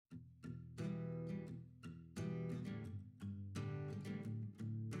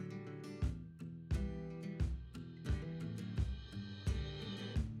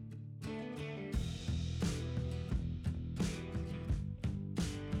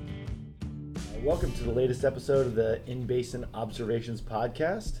Welcome to the latest episode of the In-Basin Observations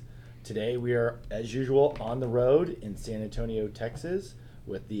podcast. Today we are, as usual, on the road in San Antonio, Texas,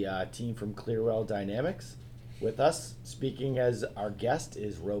 with the team from ClearWell Dynamics. With us, speaking as our guest,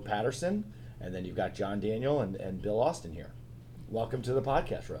 is Ro Patterson, and then you've got John Daniel and Bill Austin here. Welcome to the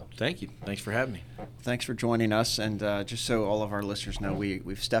podcast, Ro. Thank you. Thanks for having me. Thanks for joining us. And just so all of our listeners know,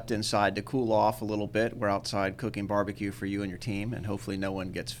 we've stepped inside to cool off a little bit. We're outside cooking barbecue for you and your team, and hopefully no one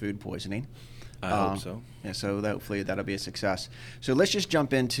gets food poisoning. I hope so. Yeah, so hopefully that'll be a success. So let's just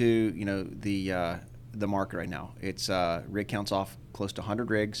jump into the market right now. It's rig count's off close to 100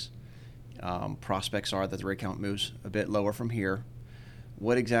 rigs. Prospects are that the rig count moves a bit lower from here.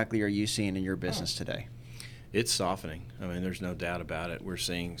 What exactly are you seeing in your business today? It's softening. I mean, there's no doubt about it. We're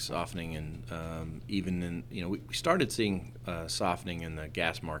seeing softening, and even in we started seeing softening in the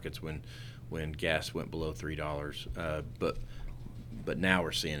gas markets when gas went below $3, but now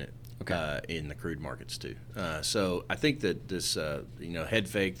we're seeing it in the crude markets too. So I think that this head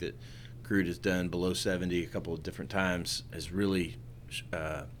fake that crude has done below 70 a couple of different times has really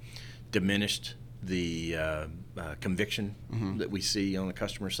diminished the conviction that we see on the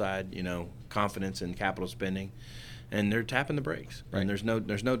customer side, confidence in capital spending, and they're tapping the brakes. Right. And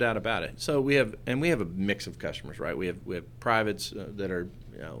there's no doubt about it. So we have a mix of customers, right? We have privates that are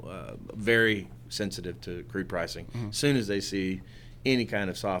very sensitive to crude pricing. As soon as they see any kind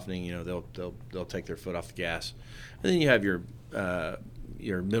of softening, they'll take their foot off the gas. And then you have your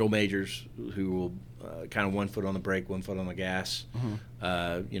middle majors who will kind of one foot on the brake, one foot on the gas,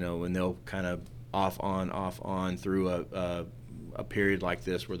 and they'll kind of off on through a period like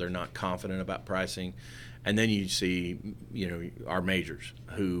this where they're not confident about pricing. And then you see, our majors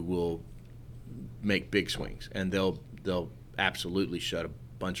who will make big swings, and they'll absolutely shut a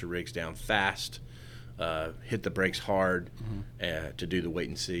bunch of rigs down fast, hit the brakes hard to do the wait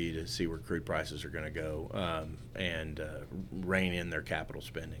and see to see where crude prices are going to go, and rein in their capital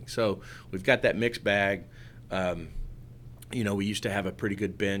spending. So we've got that mixed bag. We used to have a pretty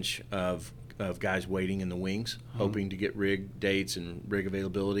good bench of guys waiting in the wings, hoping to get rig dates and rig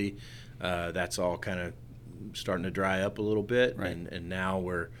availability. That's all kind of starting to dry up a little bit, right. and now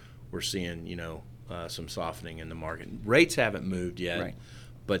we're seeing some softening in the market. Rates haven't moved yet, right.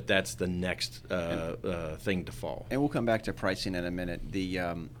 But that's the next thing to fall. And we'll come back to pricing in a minute.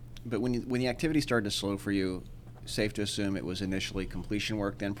 But when the activity started to slow for you, safe to assume it was initially completion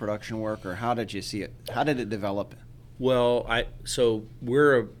work, then production work, or how did you see it? How did it develop? Well,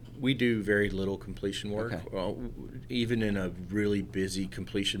 we do very little completion work. Okay. Well, even in a really busy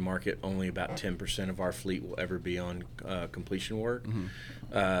completion market, only about 10% of our fleet will ever be on completion work.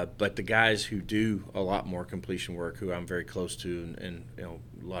 But the guys who do a lot more completion work, who I'm very close to, and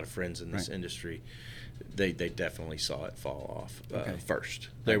a lot of friends in this industry, they definitely saw it fall off first.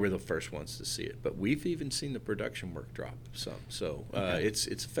 They were the first ones to see it. But we've even seen the production work drop some. So it's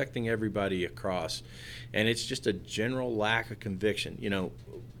affecting everybody across, and it's just a general lack of conviction.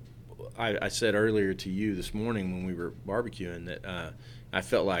 I said earlier to you this morning when we were barbecuing that I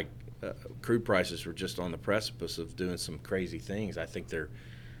felt like crude prices were just on the precipice of doing some crazy things. I think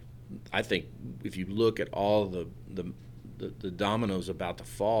if you look at all the dominoes about to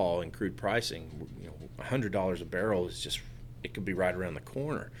fall in crude pricing, $100 a barrel is just, it could be right around the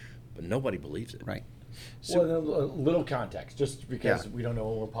corner, but nobody believes it. Right. So, a little context, just because we don't know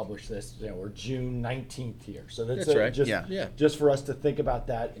when we'll publish this. We're June 19th here, so that's right. Just for us to think about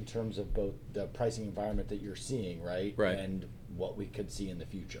that in terms of both the pricing environment that you're seeing, right, and what we could see in the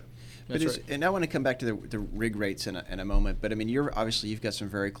future. And I want to come back to the rig rates in a moment. But I mean, you've got some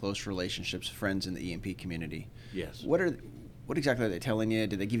very close relationships, friends in the E&P community. Yes. What exactly are they telling you?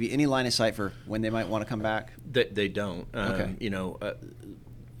 Did they give you any line of sight for when they might want to come back? They don't.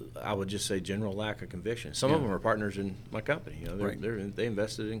 I would just say general lack of conviction. Some of them are partners in my company. They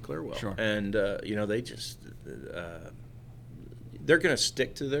invested in ClearWell, sure. And they just they're going to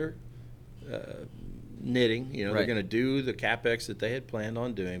stick to their knitting. They're going to do the capex that they had planned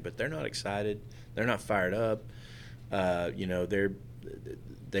on doing, but they're not excited. They're not fired up.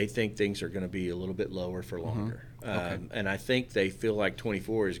 They think things are going to be a little bit lower for longer, and I think they feel like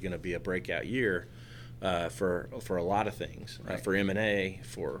 24 is going to be a breakout year. For a lot of things, for M&A,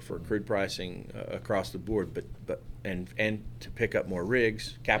 for crude pricing across the board, but to pick up more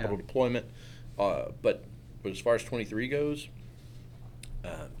rigs, capital deployment, but as far as 23 goes,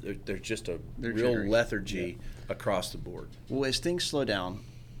 there's just a real lethargy across the board. Well, as things slow down,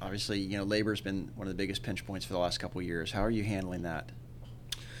 obviously, labor's been one of the biggest pinch points for the last couple of years. How are you handling that?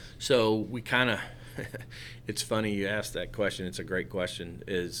 So we kind of, it's funny you asked that question. It's a great question.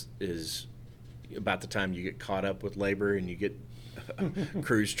 Is about the time you get caught up with labor and you get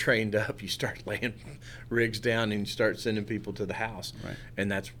crews trained up, you start laying rigs down and you start sending people to the house. Right.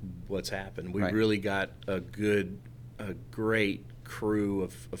 And that's what's happened. We Right. really got a great crew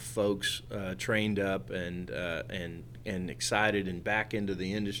of folks trained up and excited and back into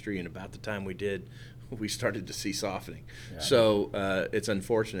the industry. And about the time we did, we started to see softening. Yeah. So it's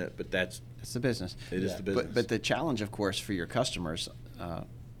unfortunate, but it's the business. It is the business. But the challenge, of course, for your customers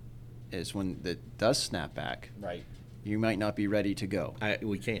is when it does snap back. Right. You might not be ready to go.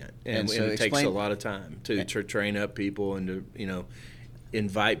 We can't, And so it takes a lot of time to train up people and to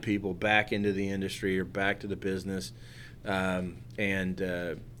invite people back into the industry or back to the business,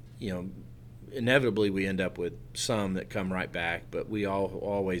 inevitably we end up with some that come right back, but we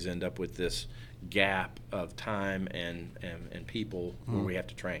always end up with this gap of time and people where we have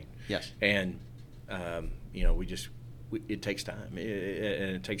to train. Yes. And it takes time, and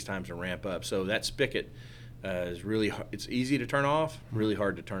it takes time to ramp up. So that spigot is really it's easy to turn off, really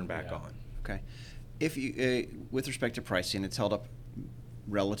hard to turn back on. Okay. If you with respect to pricing, it's held up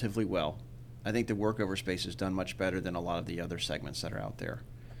relatively well. I think the workover space has done much better than a lot of the other segments that are out there.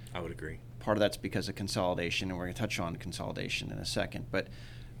 I would agree. Part of that's because of consolidation, and we're going to touch on consolidation in a second. But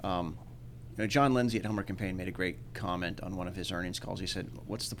John Lindsay at Helmer Campaign made a great comment on one of his earnings calls. He said,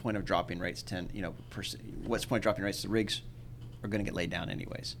 "What's the point of dropping rates? What's the point of dropping rates? The rigs are going to get laid down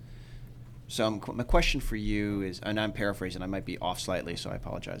anyways." So my question for you is, and I'm paraphrasing, I might be off slightly, so I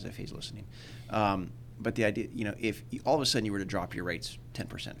apologize if he's listening. But the idea, if all of a sudden you were to drop your rates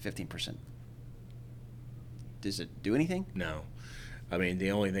 10%, 15%, does it do anything? No. I mean,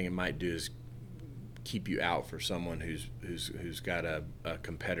 the only thing it might do is keep you out for someone who's got a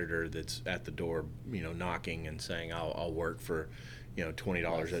competitor that's at the door, knocking and saying, I'll work for,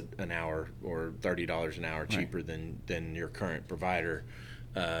 $20 an hour or $30 an hour cheaper than your current provider.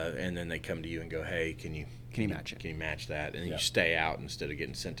 And then they come to you and go, hey, can you match it? Can you match that? And you stay out instead of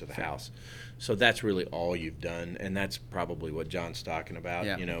getting sent to the house. So that's really all you've done, and that's probably what John's talking about.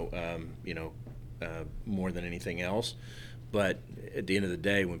 More than anything else. But at the end of the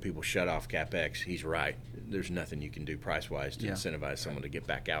day, when people shut off CapEx, he's right. There's nothing you can do price-wise to incentivize someone to get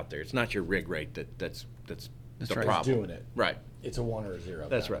back out there. It's not your rig rate that's the right. problem. It's doing it. Right. It's a 1 or a 0.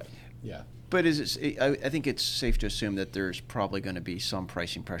 That's right. Yeah. But I think it's safe to assume that there's probably going to be some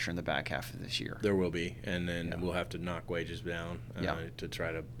pricing pressure in the back half of this year. There will be, and then we'll have to knock wages down to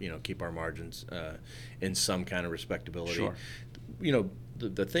try to I our margins in some kind of respectability. Sure.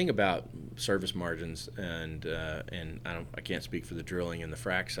 The thing about service margins, and I can't speak for the drilling and the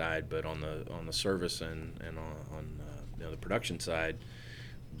frac side, but on the service and on the production side,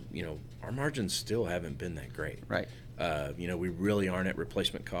 our margins still haven't been that great. Right. We really aren't at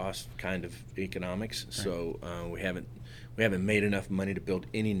replacement cost kind of economics, right. So we haven't made enough money to build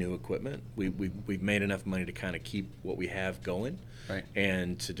any new equipment. We've made enough money to kind of keep what we have going, right.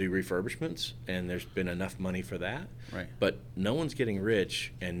 And to do refurbishments, and there's been enough money for that. Right. But no one's getting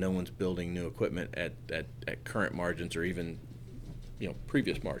rich, and no one's building new equipment at current margins or even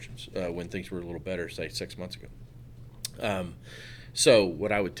previous margins when things were a little better, say 6 months ago. So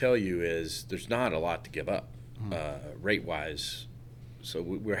what I would tell you is there's not a lot to give up rate-wise. So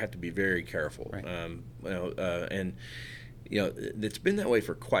we have to be very careful. Right. It's been that way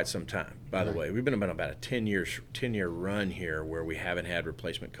for quite some time, by the way. We've been about a 10-year run here where we haven't had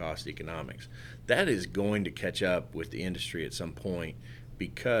replacement cost economics. That is going to catch up with the industry at some point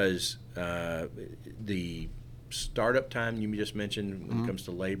because the startup time you just mentioned when it comes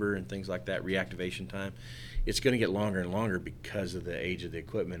to labor and things like that, reactivation time, it's going to get longer and longer because of the age of the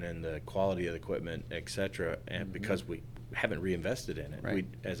equipment and the quality of the equipment, et cetera, and because we haven't reinvested in it. Right.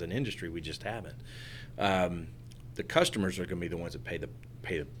 As an industry, we just haven't. The customers are going to be the ones that pay the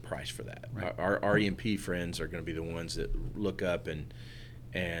price for that. Right. Our E&P friends are going to be the ones that look up and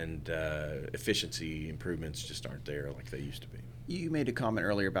efficiency improvements just aren't there like they used to be. You made a comment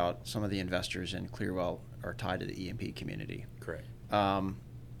earlier about some of the investors in ClearWell are tied to the E&P community. Correct.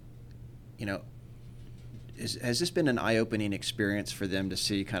 Has this been an eye-opening experience for them to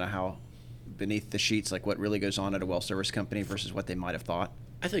see kind of how beneath the sheets, like what really goes on at a well service company versus what they might have thought?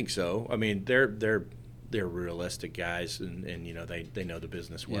 I think so. I mean, they're realistic guys, and they know the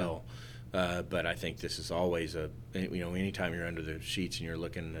business well. But I think this is always anytime you're under the sheets and you're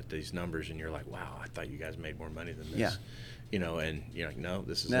looking at these numbers and you're like, wow, I thought you guys made more money than this. Yeah. And you're like, no,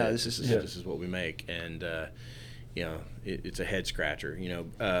 this is it. This is what we make, and it's a head scratcher.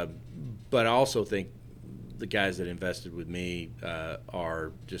 But I also think the guys that invested with me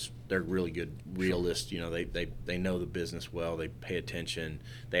are just, they're really good realists. You know, they know the business well. They pay attention.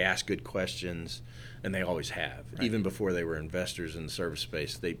 They ask good questions, and they always have. Right. Even before they were investors in the service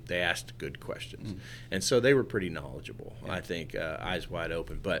space, they asked good questions. And so they were pretty knowledgeable, I think, eyes wide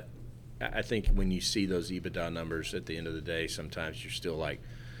open. But I think when you see those EBITDA numbers at the end of the day, sometimes you're still like,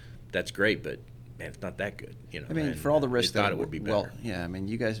 that's great, but man, it's not that good. You know, I mean, for all the risk, thought it would be better. Well, yeah, I mean,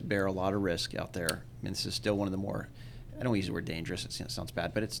 you guys bear a lot of risk out there. I mean, this is still one of the more, I don't use the word dangerous, it sounds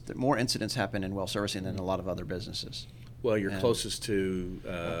bad, but it's more incidents happen in well servicing than a lot of other businesses. Well, you're closest to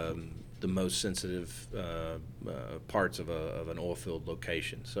the most sensitive parts of an oil field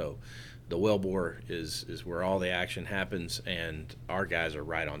location. So the wellbore is where all the action happens, and our guys are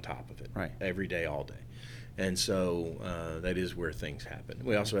right on top of it, right, every day, all day. And so that is where things happen.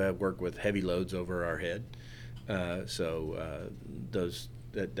 We also have work with heavy loads over our head, so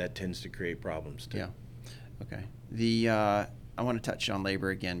that tends to create problems too. Yeah. Okay. I want to touch on labor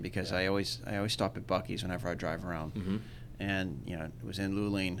again because I always stop at Buc-ee's whenever I drive around, and you know, it was in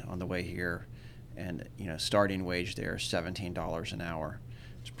Luling on the way here, and you know, starting wage there is $17 an hour.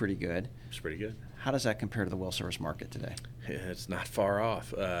 It's pretty good. It's pretty good. How does that compare to the well service market today? It's not far off.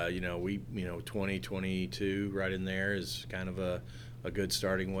 2022 right in there is kind of a good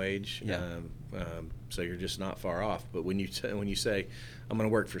starting wage. Yeah. So you're just not far off. But when you say I'm going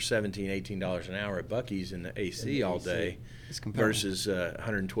to work for $17, $18 an hour at Buc-ee's in the AC all day versus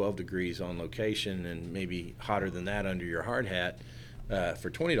 112 degrees on location and maybe hotter than that under your hard hat for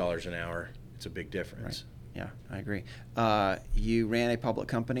 $20 an hour, it's a big difference. Right. Yeah, I agree. You ran a public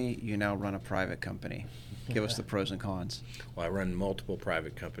company. You now run a private company. Give us the pros and cons. Well, I run multiple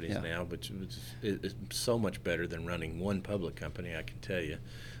private companies now, but it's so much better than running one public company, I can tell you.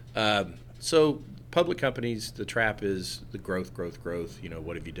 So public companies, the trap is the growth. You know,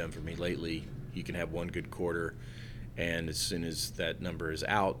 what have you done for me lately? You can have one good quarter, and as soon as that number is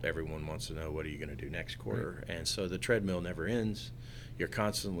out, everyone wants to know, what are you going to do next quarter? Right. And so the treadmill never ends. You're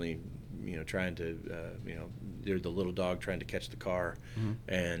constantly, you know, trying to, you're the little dog trying to catch the car,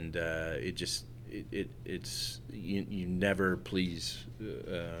 and it's you never please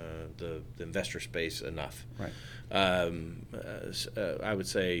the investor space enough. Right. I would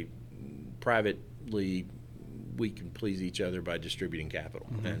say privately we can please each other by distributing capital,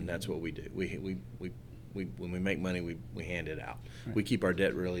 and that's what we do. We when we make money, we hand it out. Right. We keep our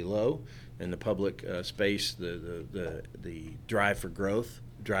debt really low. In the public space, the drive for growth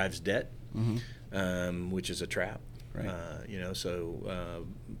drives debt, which is a trap. Right. So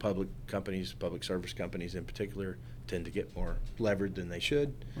public companies, public service companies in particular, tend to get more levered than they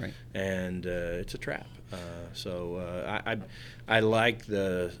should, right? And it's a trap. I like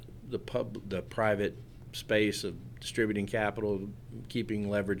the private space of distributing capital, keeping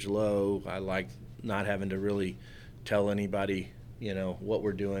leverage low. I like not having to really tell anybody, you know, what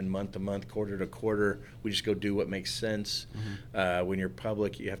we're doing month to month, quarter to quarter. We just go do what makes sense. When you're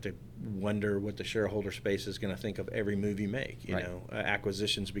public, you have to wonder what the shareholder space is going to think of every move you make. You know,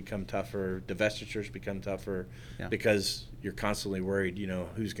 acquisitions become tougher, divestitures become tougher, because you're constantly worried, you know,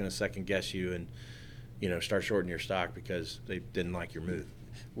 who's going to second guess you and, you know, start shorting your stock because they didn't like your move.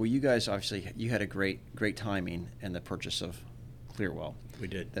 Well, you guys obviously, you had a great timing in the purchase of ClearWell. We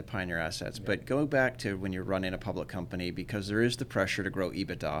did. The Pioneer assets. Yeah. But going back to when you're running a public company, because there is the pressure to grow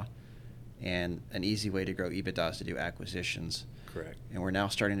EBITDA, and an easy way to grow EBITDA is to do acquisitions. Correct. And we're now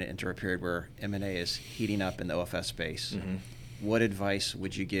starting to enter a period where M&A is heating up in the OFS space. What advice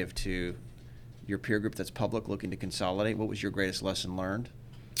would you give to your peer group that's public looking to consolidate? What was your greatest lesson learned?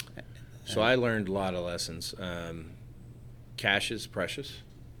 So I learned a lot of lessons. Cash is precious.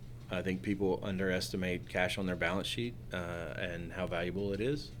 I think people underestimate cash on their balance sheet and how valuable it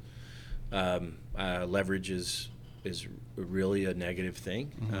is. Leverage is really a negative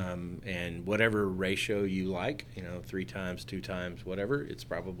thing, and whatever ratio you like, you know, 3 times, 2 times, whatever, it's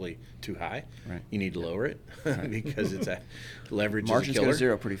probably too high. Right. You need to lower it because it's a leverage. Margins is a killer. go to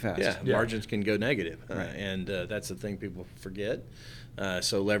zero pretty fast. Yeah, margins can go negative, and that's the thing people forget.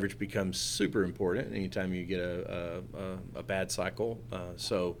 So leverage becomes super important anytime you get a bad cycle.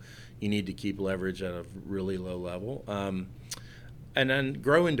 So you need to keep leverage at a really low level. And then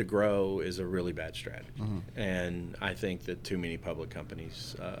growing to grow is a really bad strategy. And I think that too many public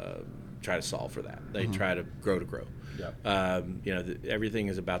companies try to solve for that. They try to grow. You know, everything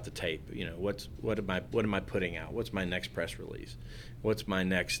is about the tape. You know, what am I putting out? What's my next press release? What's my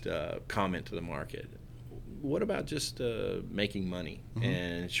next comment to the market? What about just making money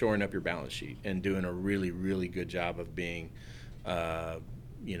and shoring up your balance sheet and doing a really, really good job of being, a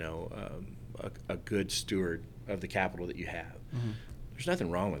good steward of the capital that you have? There's nothing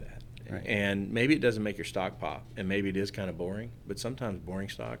wrong with that. Right. And maybe it doesn't make your stock pop, and maybe it is kind of boring, but sometimes boring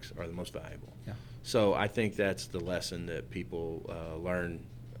stocks are the most valuable. Yeah. So I think that's the lesson that people learn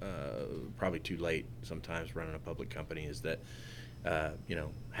probably too late sometimes running a public company, is that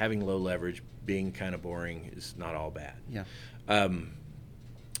having low leverage, being kind of boring is not all bad. Yeah.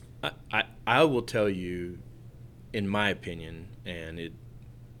 I will tell you, in my opinion, and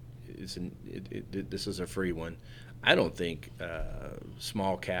this is a free one, I don't think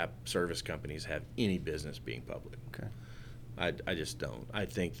small cap service companies have any business being public. Okay. I just don't. I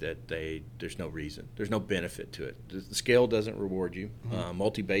think that there's no reason. There's no benefit to it. The scale doesn't reward you. Mm-hmm.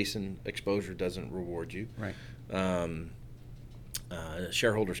 Multi-basin exposure doesn't reward you. Right.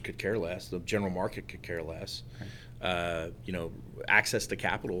 Shareholders could care less. The general market could care less. Right. Access to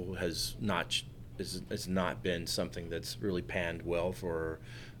capital has not been something that's really panned well for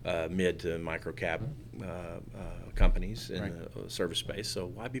mid to micro cap companies in Right. the service space. So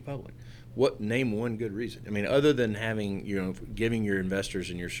why be public? Name one good reason? I mean, other than having giving your investors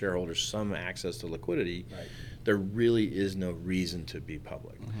and your shareholders some access to liquidity, Right. there really is no reason to be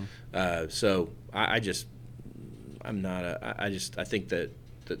public. Mm-hmm. So I think that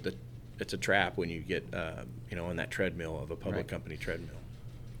it's a trap when you get on that treadmill of a public Right. company treadmill.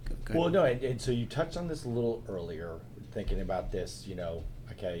 Good. Well, no, and so you touched on this a little earlier, thinking about this,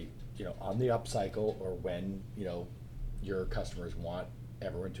 on the upcycle, or when, your customers want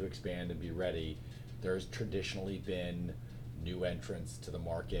everyone to expand and be ready, there's traditionally been new entrants to the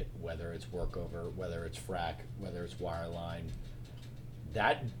market, whether it's workover, whether it's frac, whether it's wireline.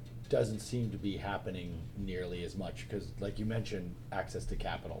 That doesn't seem to be happening nearly as much because, like you mentioned, access to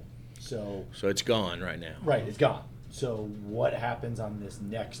capital. So it's gone right now. Right, it's gone. So what happens on this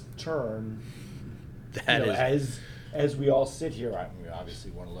next turn? As we all sit here, we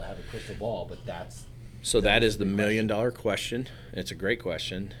obviously want to have a crystal ball, but that is the $1 million question. It's a great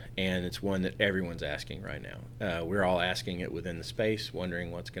question, and it's one that everyone's asking right now. We're all asking it within the space,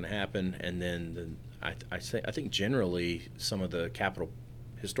 wondering what's going to happen, and then I think generally some of the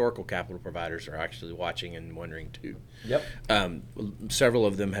historical capital providers are actually watching and wondering too. Yep. Several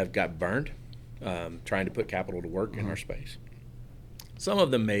of them have got burned trying to put capital to work in our space. Some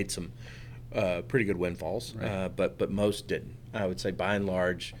of them made some pretty good windfalls, Right. but most didn't. I would say by and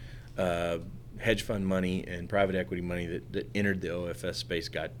large, hedge fund money and private equity money that entered the OFS space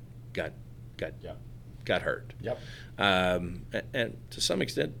got hurt. Yep. And to some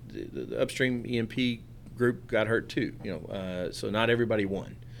extent, the upstream E&P group got hurt too. So not everybody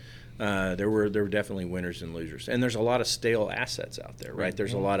won. There were definitely winners and losers, and there's a lot of stale assets out there, right?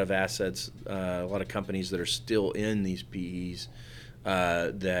 There's a lot of assets, a lot of companies that are still in these PEs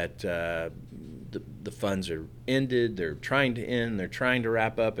that the funds are ended. They're trying to end. They're trying to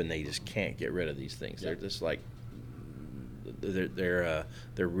wrap up, and they just can't get rid of these things. Yep. They're just like they're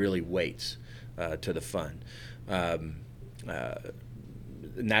really weights to the fund. And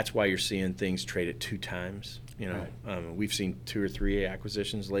that's why you're seeing things trade at 2 times. Right. We've seen 2 or 3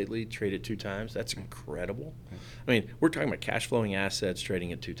 acquisitions lately trade at 2 times. That's incredible. I mean, we're talking about cash flowing assets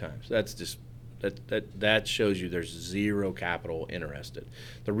trading at 2 times. That's just that shows you there's zero capital interested.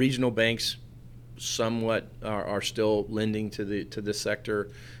 The regional banks somewhat are still lending to this sector.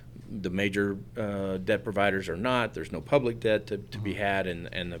 The major debt providers are not. There's no public debt to be had,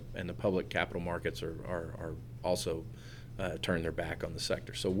 and the public capital markets are also turn their back on the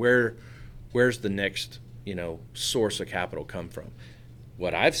sector. So where's the next source of capital come from?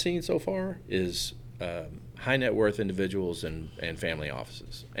 What I've seen so far is high net worth individuals and family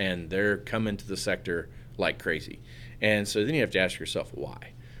offices, and they're coming to the sector like crazy. And so then you have to ask yourself,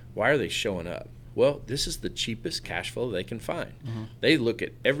 why are they showing up? Well, this is the cheapest cash flow they can find. Mm-hmm. They look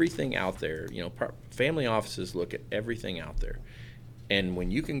at everything out there. Family offices look at everything out there, and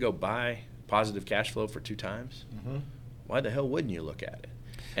when you can go buy positive cash flow for 2 times, mm-hmm. why the hell wouldn't you look at it?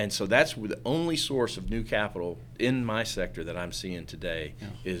 And so that's the only source of new capital in my sector that I'm seeing today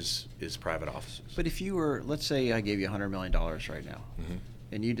is private offices. But if you were, let's say I gave you $100 million right now, mm-hmm.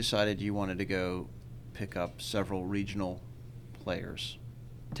 and you decided you wanted to go pick up several regional players,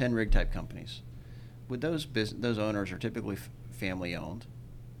 10 rig type companies, would those owners are typically family owned,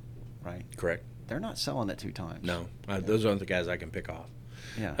 right? Correct. They're not selling at 2 times. No, those aren't the guys I can pick off.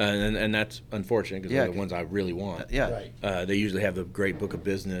 Yeah. And that's unfortunate because they're the ones I really want. Yeah. Right. They usually have a great book of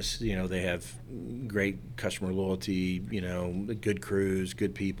business. They have great customer loyalty, good crews,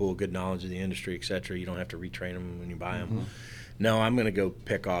 good people, good knowledge of the industry, et cetera. You don't have to retrain them when you buy them. Mm-hmm. No, I'm going to go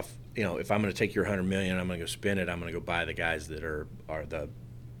pick off, if I'm going to take your $100 million, I'm going to go spend it. I'm going to go buy the guys that are the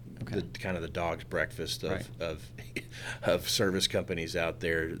kind of the dog's breakfast of service companies out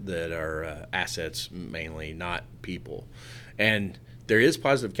there that are assets mainly, not people. And there is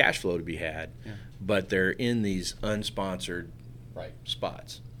positive cash flow to be had, but they're in these unsponsored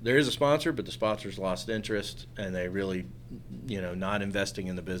spots. There is a sponsor, but the sponsor's lost interest, and they really, not investing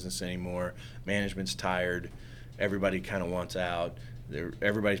in the business anymore. Management's tired. Everybody kind of wants out.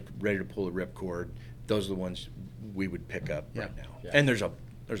 Everybody's ready to pull the ripcord. Those are the ones we would pick up right now. Yeah. And there's a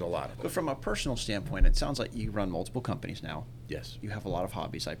lot of them. But from a personal standpoint, it sounds like you run multiple companies now. Yes. You have a lot of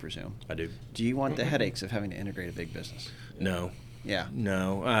hobbies, I presume. I do. Do you want the headaches of having to integrate a big business? No. Yeah.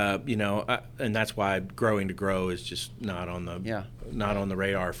 No. And that's why growing to grow is just not on the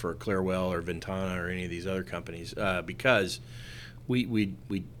radar for ClearWell or Ventana or any of these other companies, because we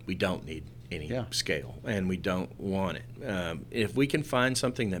don't need any scale, and we don't want it. If we can find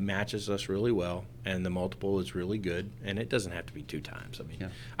something that matches us really well and the multiple is really good, and it doesn't have to be 2 times. I mean,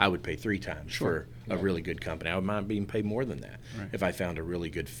 I would pay 3 times for a really good company. I would mind being paid more than that if I found a really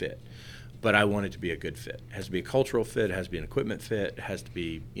good fit. But I want it to be a good fit. It has to be a cultural fit. It has to be an equipment fit. It has to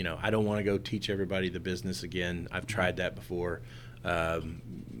be, I don't want to go teach everybody the business again. I've tried that before. I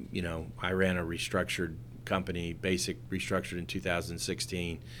ran a restructured company, Basic restructured in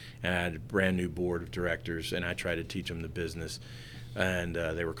 2016, and I had a brand new board of directors, and I tried to teach them the business, and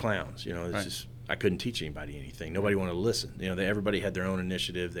they were clowns. It's just, I couldn't teach anybody anything. Nobody wanted to listen. Everybody had their own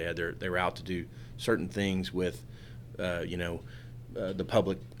initiative. They were out to do certain things with, the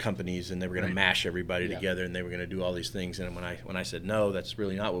public companies, and they were going to mash everybody together, and they were going to do all these things. And when I said no, that's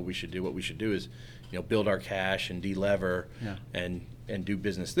really not what we should do. What we should do is, build our cash and de-lever and do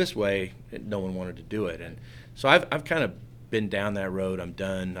business this way. No one wanted to do it, and so I've kind of been down that road. I'm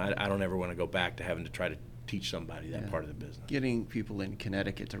done. I don't ever want to go back to having to try to teach somebody that part of the business. Getting people in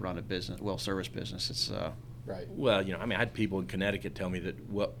Connecticut to run a business, service business, it's right. Well, I had people in Connecticut tell me that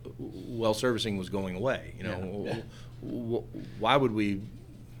well servicing was going away. Why would we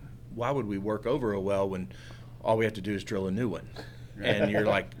work over a well when all we have to do is drill a new one? And you're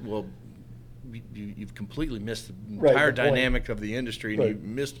like, well, you've completely missed the entire dynamic of the industry, and you've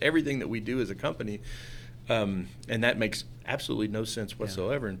missed everything that we do as a company. And that makes absolutely no sense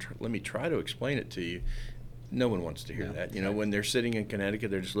whatsoever. And let me try to explain it to you. No one wants to hear that. When they're sitting in Connecticut,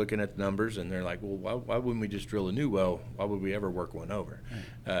 they're just looking at the numbers, and they're like, well, why wouldn't we just drill a new well? Why would we ever work one over?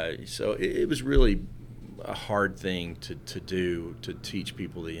 So it was really a hard thing to do, to teach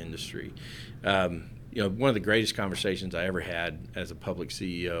people the industry. One of the greatest conversations I ever had as a public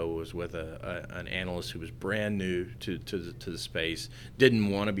CEO was with an analyst who was brand new to the space,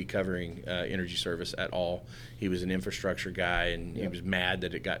 didn't want to be covering energy service at all. He was an infrastructure guy, and he was mad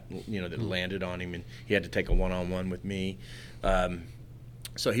that it got, that it landed on him, and he had to take a one-on-one with me.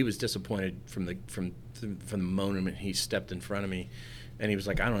 So he was disappointed from the moment he stepped in front of me. And he was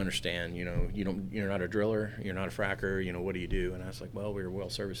like, I don't understand, you're not a driller, you're not a fracker, what do you do? And I was like, well, we're a well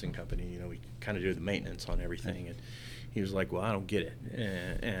servicing company, we kind of do the maintenance on everything. And he was like, well, I don't get it.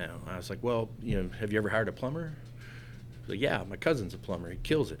 And I was like, well, have you ever hired a plumber? He was like, yeah, my cousin's a plumber, he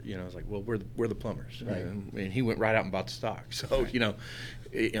kills it. I was like, well, we're the plumbers. Right. And he went right out and bought the stock. So,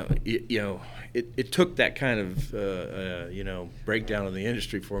 it took that kind of breakdown of the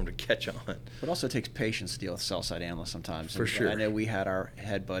industry for him to catch on. But also it takes patience to deal with sell-side analysts sometimes. For sure. I know we had our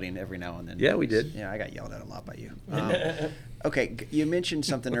head butting every now and then. Yeah, we did. Yeah, I got yelled at a lot by you. Okay, you mentioned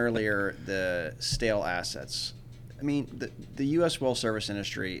something earlier, the stale assets. I mean, the U.S. well service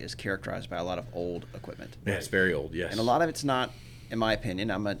industry is characterized by a lot of old equipment. Yeah, it's very old, yes. And a lot of it's not, in my opinion,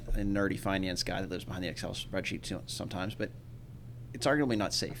 I'm a nerdy finance guy that lives behind the Excel spreadsheet sometimes, but it's arguably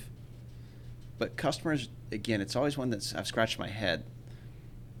not safe. But customers, again, it's always one that's, I've scratched my head.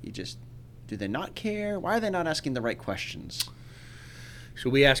 Do they not care? Why are they not asking the right questions? So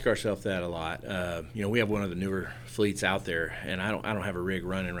we ask ourselves that a lot. We have one of the newer fleets out there, and I don't have a rig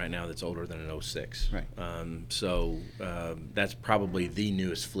running right now that's older than an 06. Right. That's probably the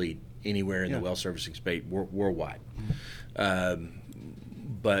newest fleet anywhere in the well servicing space worldwide.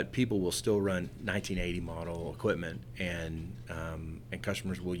 But people will still run 1980 model equipment, and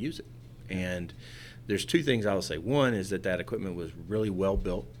customers will use it. And there's 2 things I will say. One is that equipment was really well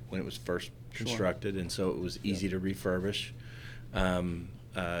built when it was first constructed, and so it was easy to refurbish.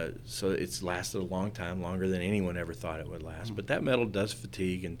 So it's lasted a long time, longer than anyone ever thought it would last. But that metal does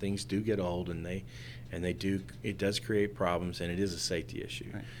fatigue, and things do get old, and it does create problems, and it is a safety issue.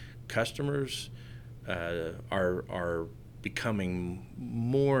 Right. Customers are becoming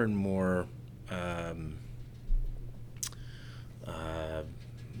more and more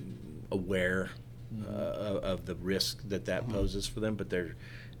aware of the risk that poses for them, but they're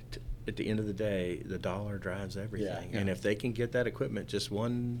at the end of the day, the dollar drives everything. And if they can get that equipment just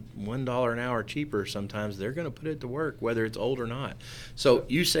 $1 an hour cheaper, sometimes they're going to put it to work, whether it's old or not. So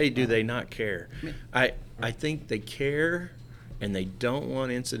you say, do they not care? I think they care and they don't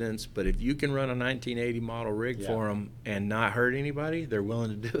want incidents, but if you can run a 1980 model rig for them and not hurt anybody, they're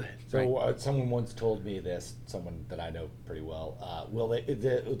willing to do it. So someone once told me this, someone that I know pretty well, will they,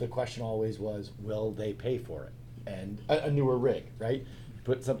 the question always was, will they pay for it? And a newer rig, right? You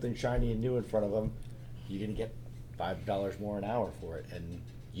put something shiny and new in front of them, you're going to get $5 more an hour for it. And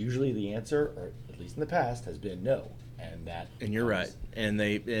usually the answer, or at least in the past, has been no. And you're right.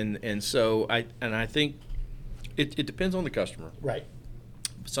 And so I think it depends on the customer. Right.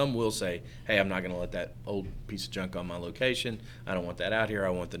 Some will say, hey, I'm not going to let that old piece of junk on my location. I don't want that out here. I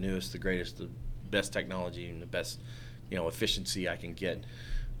want the newest, the greatest, the best technology and the best, efficiency I can get.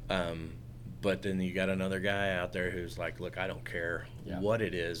 But then you got another guy out there who's like, look, I don't care what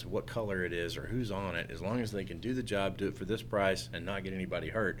it is, what color it is, or who's on it. As long as they can do the job, do it for this price, and not get anybody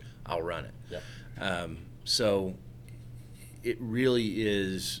hurt, I'll run it. Yep. So it really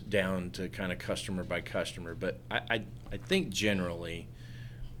is down to kind of customer by customer. But I think generally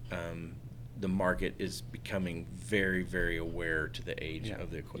the market is becoming very, very aware to the age of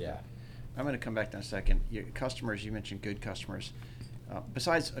the equipment. Yeah. I'm going to come back in a second. Your customers, you mentioned good customers.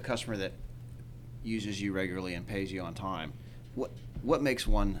 Besides a customer that uses you regularly and pays you on time, what makes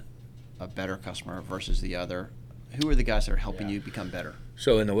one a better customer versus the other? Who are the guys that are helping you become better?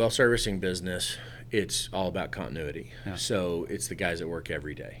 So in the well servicing business, it's all about continuity. Yeah. So it's the guys that work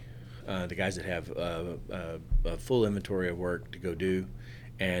every day, the guys that have a full inventory of work to go do,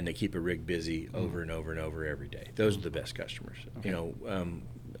 and they keep a rig busy over and over and over every day. Those are the best customers. Okay.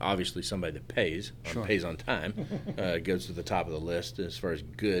 Obviously somebody that pays on time goes to the top of the list as far as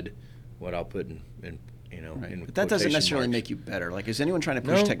good. What I'll put in Right. But that doesn't necessarily make you better. Like, is anyone trying to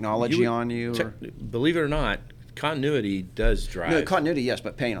push technology on you? Believe it or not, continuity does drive. No, continuity, yes,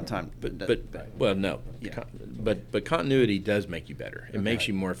 but paying on time. No. Yeah. But continuity does make you better. It makes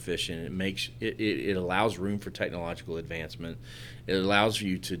you more efficient. It makes it allows room for technological advancement. It allows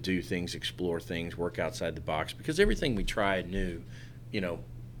you to do things, explore things, work outside the box. Because everything we try new, we're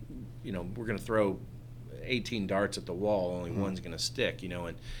going to throw 18 darts at the wall. Only one's going to stick.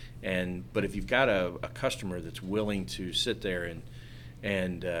 But if you've got a customer that's willing to sit there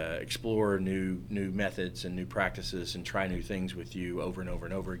and explore new methods and new practices and try new things with you over and over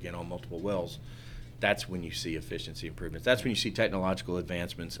and over again on multiple wells, that's when you see efficiency improvements. That's when you see technological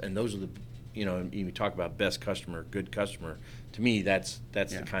advancements, and those are the, you talk about best customer, good customer. To me, that's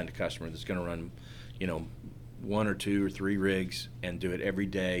the kind of customer that's going to run, 1 or 2 or 3 rigs and do it every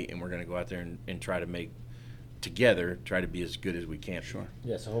day, and we're going to go out there and try to try to be as good as we can. Sure.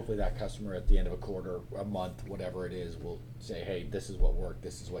 Yeah, so hopefully that customer at the end of a quarter, a month, whatever it is, will say, hey, this is what worked,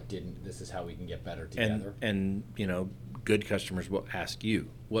 this is what didn't, this is how we can get better together. And good customers will ask you,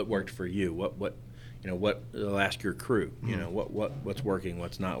 what worked for you? What they'll ask your crew, what's working,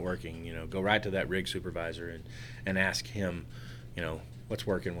 what's not working. Go right to that rig supervisor and ask him, what's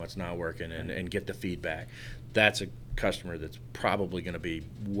working, what's not working, and get the feedback. That's a customer that's probably going to be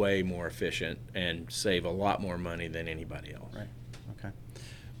way more efficient and save a lot more money than anybody else. Right. Okay.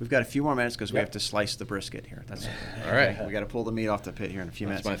 We've got a few more minutes because we have to slice the brisket here. That's all right. We got to pull the meat off the pit here in a few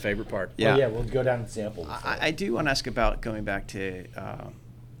minutes. That's my favorite part. Yeah. Well, we'll go down and sample. I do want to ask about going back to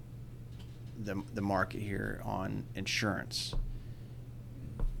the market here on insurance.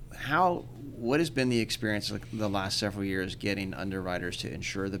 What has been the experience the last several years getting underwriters to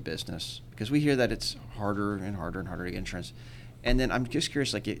insure the business? Because we hear that it's harder and harder and harder to get insurance. And then I'm just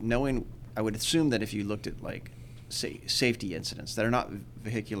curious, I would assume that if you looked at safety incidents that are not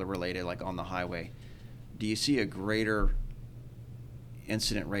vehicular related, like on the highway, do you see a greater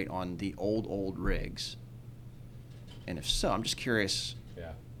incident rate on the old rigs? And if so, I'm just curious.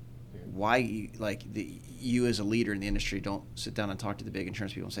 Why you as a leader in the industry don't sit down and talk to the big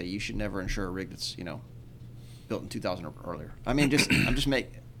insurance people and say you should never insure a rig that's built in 2000 or earlier. I mean, I'm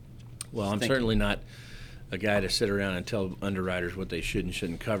certainly not a guy to sit around and tell underwriters what they should and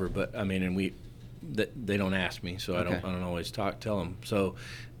shouldn't cover, but I mean, they don't ask me, so I don't always tell them. So,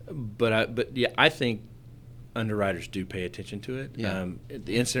 I think underwriters do pay attention to it. Yeah.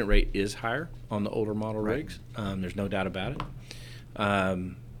 The incident rate is higher on the older model rigs. There's no doubt about it.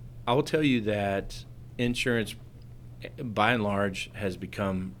 I will tell you that insurance, by and large, has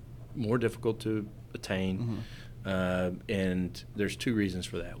become more difficult to attain, and there's 2 reasons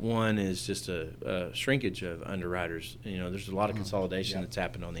for that. One is just a shrinkage of underwriters. There's a lot of consolidation that's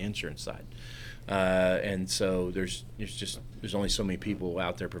happened on the insurance side, and so there's only so many people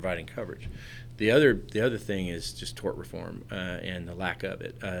out there providing coverage. The other thing is just tort reform and the lack of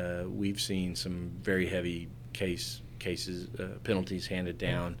it. We've seen some very heavy cases, penalties handed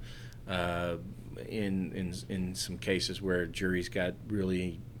down in some cases where juries got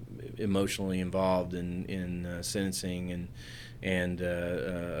really emotionally involved in sentencing, and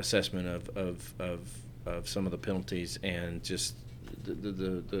assessment of some of the penalties, and just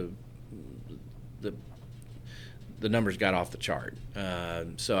the numbers got off the chart.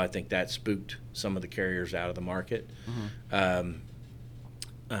 So I think that spooked some of the carriers out of the market.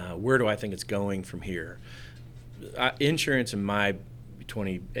 Where do I think it's going from here? Insurance in my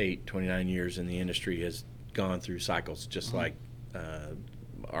 29 years in the industry has gone through cycles just like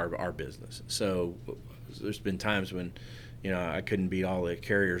our business. So there's been times when, I couldn't beat all the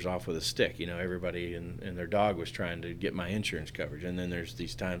carriers off with a stick. Everybody and their dog was trying to get my insurance coverage. And then there's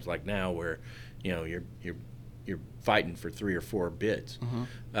these times like now where, you're fighting for 3 or 4 bids.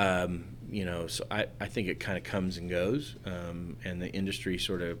 So I think it kind of comes and goes, and the industry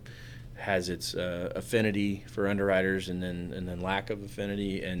sort of has its affinity for underwriters and then lack of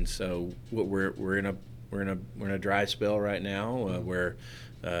affinity. And so what we're in a dry spell right now, where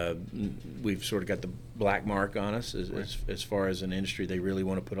we've sort of got the black mark on us as far as an industry they really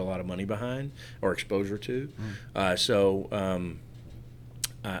want to put a lot of money behind or exposure to. But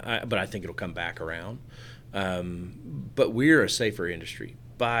I think it'll come back around. But we're a safer industry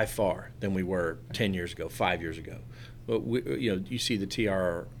by far than we were 10 years ago, 5 years ago. But you see the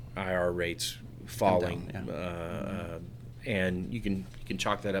TRIR rates falling, and you can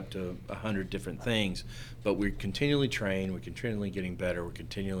chalk that up to 100 different things. But we're continually trained, we're continually getting better, we're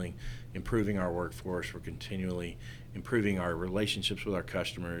continually improving our workforce, we're continually improving our relationships with our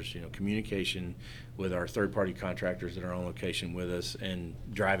customers, communication with our third-party contractors that are on location with us, and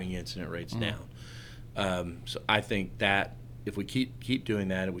driving incident rates down. So I think that if we keep doing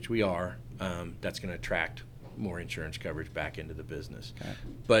that, which we are, that's going to attract more insurance coverage back into the business. Okay.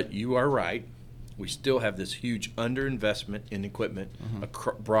 But you are right. We still have this huge underinvestment in equipment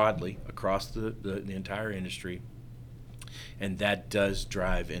broadly across the entire industry, and that does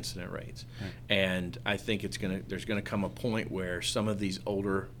drive incident rates. Right. And I think there's going to come a point where some of these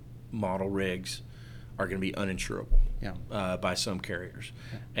older model rigs are going to be uninsurable by some carriers,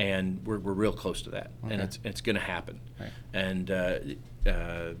 and we're real close to that, and it's going to happen. Right. And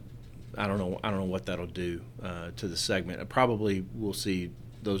I don't know what that'll do to the segment. Probably we'll see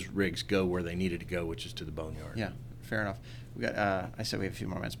those rigs go where they needed to go, which is to the boneyard. Yeah, fair enough. We got. I said we have a few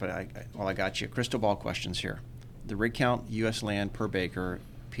more minutes, but while I got you, crystal ball questions here. The rig count, U.S. land per acre,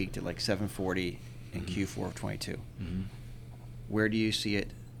 peaked at like 740 in Q4 of 22. Where do you see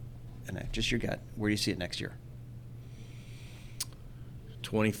it? And just your gut. Where do you see it next year?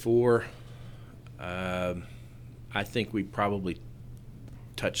 24. I think we probably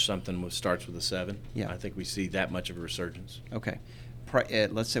touch something starts with a 7. Yeah. I think we see that much of a resurgence. Okay.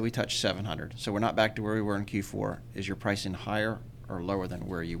 Let's say we touch 700. So we're not back to where we were in Q4. Is your pricing higher or lower than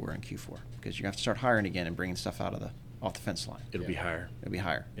where you were in Q4? Because you have to start hiring again and bringing stuff off the fence line. It'll be higher. It'll be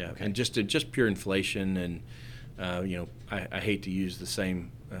higher. Yeah. Okay. And just pure inflation, and I hate to use the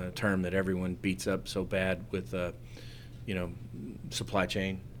same term that everyone beats up so bad with supply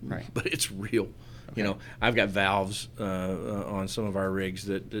chain, right? But it's real. Okay. I've got valves on some of our rigs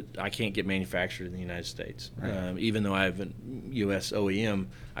that I can't get manufactured in the United States. Right. Even though I have a U.S. OEM,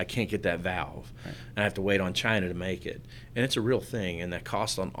 I can't get that valve. Right. And I have to wait on China to make it. And it's a real thing, and the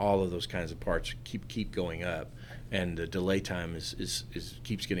cost on all of those kinds of parts keep going up, and the delay time is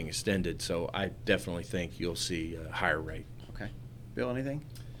keeps getting extended. So I definitely think you'll see a higher rate. Okay. Bill, anything?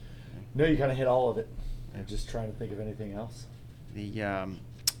 No, you kind of hit all of it. I'm just trying to think of anything else. The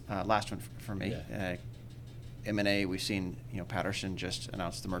last one for me, M&A. We've seen Patterson just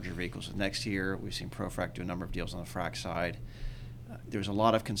announced the merger of vehicles with Next Year. We've seen ProFrac do a number of deals on the frac side. There was a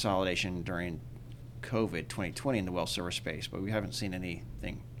lot of consolidation during COVID 2020 in the well service space, but we haven't seen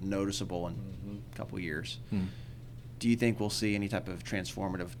anything noticeable in a couple of years. Do you think we'll see any type of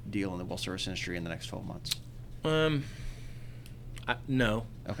transformative deal in the well service industry in the next 12 months? No.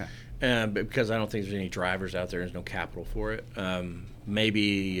 Okay. Because I don't think there's any drivers out there. There's no capital for it.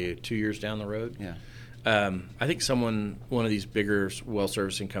 Maybe 2 years down the road. Yeah. I think one of these bigger well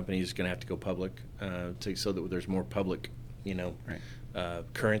servicing companies is going to have to go public so that there's more public,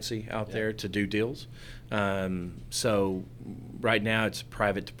 currency out there to do deals. So right now it's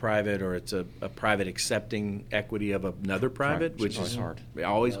private to private, or it's a private accepting equity of another private, which is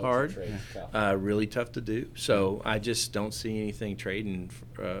always hard, really tough to do. So I just don't see anything trading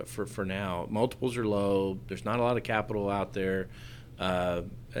for now. Multiples are low. There's not a lot of capital out there.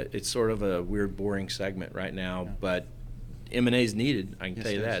 It's sort of a weird, boring segment right now, but M&A is needed. I can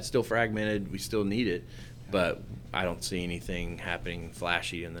tell you that. It's still fragmented. We still need it, but I don't see anything happening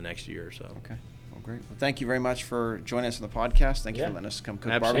flashy in the next year or so. Okay. Well, great. Well, thank you very much for joining us on the podcast. Thank you for letting us come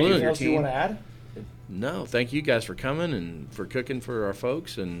cook barbecue with your else team. You want to add? No, thank you guys for coming and for cooking for our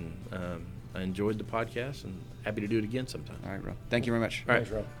folks, and I enjoyed the podcast and happy to do it again sometime. All right, Rob. Thank you very much. All right.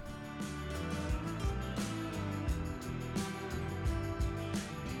 Thanks, Rob.